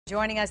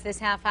Joining us this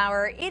half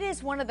hour, it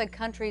is one of the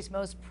country's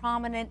most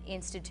prominent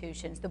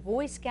institutions, the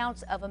Boy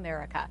Scouts of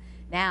America.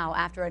 Now,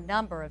 after a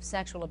number of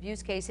sexual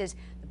abuse cases,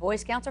 the Boy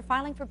Scouts are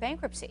filing for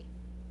bankruptcy.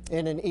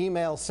 In an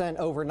email sent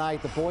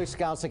overnight, the Boy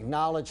Scouts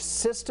acknowledged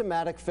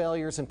systematic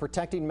failures in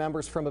protecting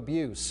members from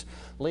abuse.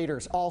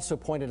 Leaders also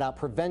pointed out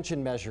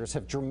prevention measures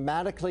have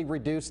dramatically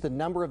reduced the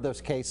number of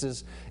those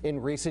cases in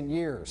recent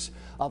years.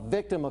 A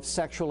victim of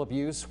sexual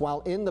abuse while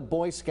in the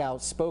Boy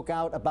Scouts spoke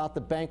out about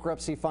the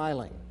bankruptcy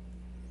filing.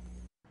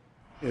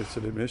 It's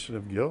an admission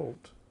of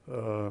guilt.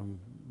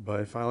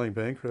 By filing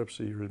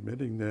bankruptcy, you're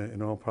admitting that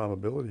in all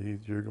probability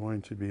you're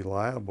going to be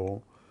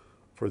liable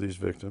for these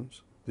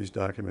victims, these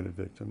documented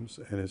victims,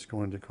 and it's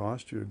going to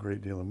cost you a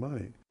great deal of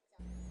money.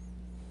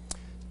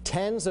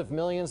 Tens of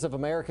millions of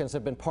Americans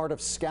have been part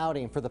of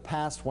scouting for the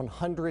past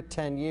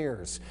 110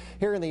 years.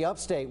 Here in the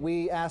Upstate,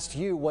 we asked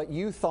you what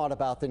you thought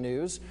about the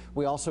news.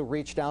 We also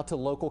reached out to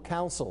local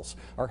councils.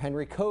 Our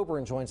Henry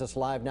Coburn joins us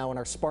live now in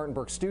our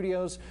Spartanburg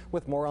studios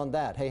with more on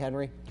that. Hey,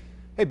 Henry.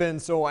 Hey, Ben,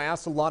 so I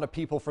asked a lot of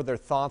people for their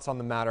thoughts on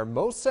the matter.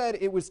 Most said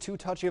it was too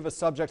touchy of a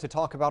subject to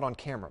talk about on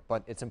camera,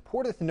 but it's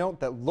important to note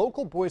that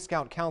local Boy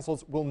Scout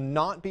councils will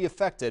not be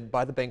affected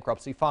by the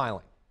bankruptcy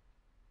filing.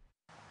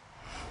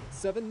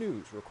 7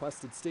 News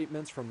requested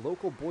statements from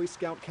local Boy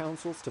Scout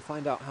councils to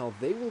find out how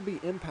they will be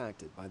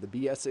impacted by the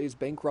BSA's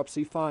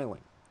bankruptcy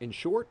filing. In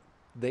short,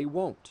 they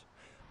won't.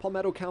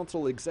 Palmetto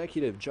Council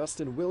Executive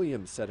Justin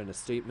Williams said in a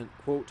statement,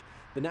 quote,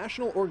 "The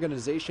National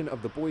Organization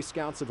of the Boy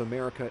Scouts of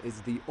America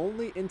is the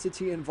only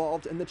entity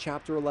involved in the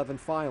Chapter 11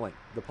 filing.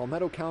 The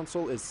Palmetto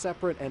Council is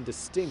separate and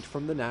distinct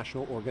from the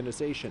national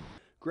organization."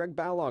 Greg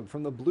Ballog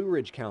from the Blue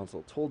Ridge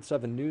Council told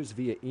 7 News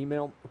via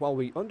email, "While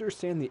we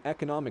understand the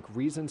economic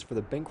reasons for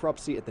the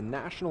bankruptcy at the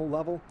national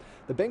level,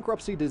 the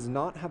bankruptcy does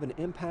not have an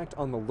impact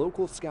on the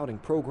local scouting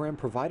program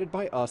provided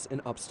by us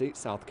in upstate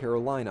South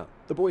Carolina."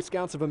 The Boy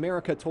Scouts of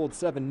America told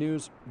 7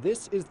 News,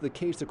 "This is the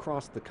case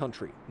across the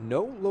country.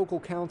 No local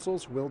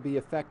councils will be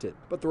affected,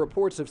 but the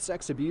reports of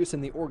sex abuse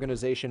in the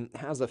organization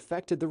has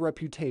affected the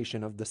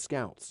reputation of the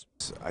Scouts."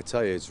 I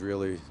tell you,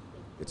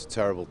 it's a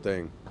terrible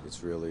thing.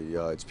 It's really,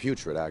 it's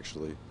putrid,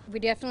 actually. We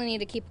definitely need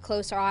to keep a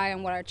closer eye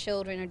on what our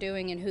children are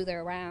doing and who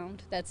they're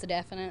around. That's a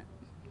definite.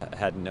 I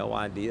had no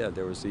idea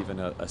there was even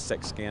a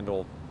sex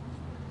scandal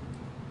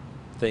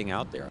thing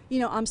out there. You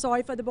know, I'm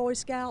sorry for the Boy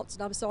Scouts,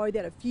 and I'm sorry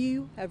that a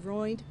few have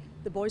ruined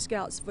the Boy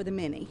Scouts for the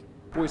many.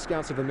 Boy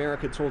Scouts of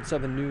America told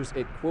 7 News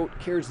it, quote,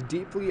 "cares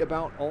deeply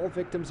about all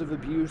victims of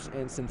abuse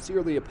and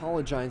sincerely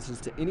apologizes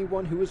to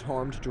anyone who was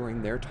harmed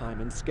during their time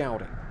in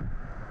scouting."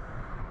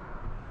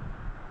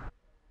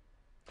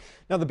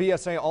 Now, the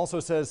BSA also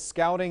says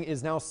scouting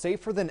is now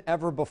safer than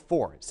ever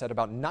before. It said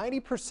about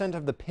 90%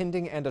 of the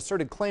pending and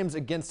asserted claims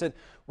against it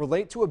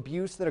relate to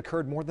abuse that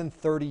occurred more than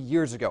 30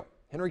 years ago.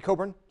 Henry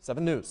Coburn,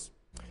 7 News.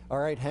 All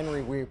right,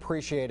 Henry, we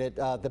appreciate it.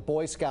 The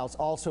Boy Scouts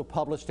also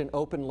published an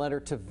open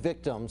letter to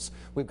victims.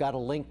 We've got a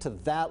link to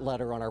that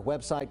letter on our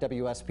website,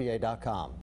 WSPA.com.